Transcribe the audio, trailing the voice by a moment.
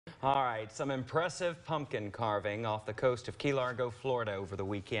All right, some impressive pumpkin carving off the coast of Key Largo, Florida over the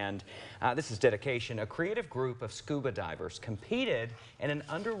weekend. This is dedication. A creative group of scuba divers competed in an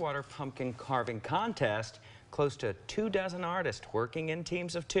underwater pumpkin carving contest. Close to 24 artists working in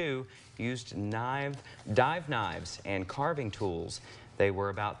teams of 2 used dive knives and carving tools. They were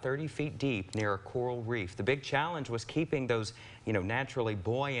about 30 feet deep near a coral reef. The big challenge was keeping those, naturally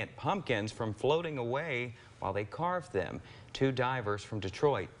buoyant pumpkins from floating away while they carved them. 2 divers from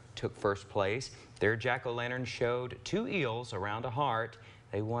Detroit took first place. Their jack-o'-lantern showed 2 eels around a heart.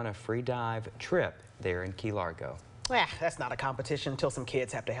 They won a free dive trip there in Key Largo. That's not a competition until some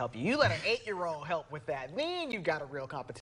kids have to help you. You let an 8-year-old help with that. Then you got a real competition.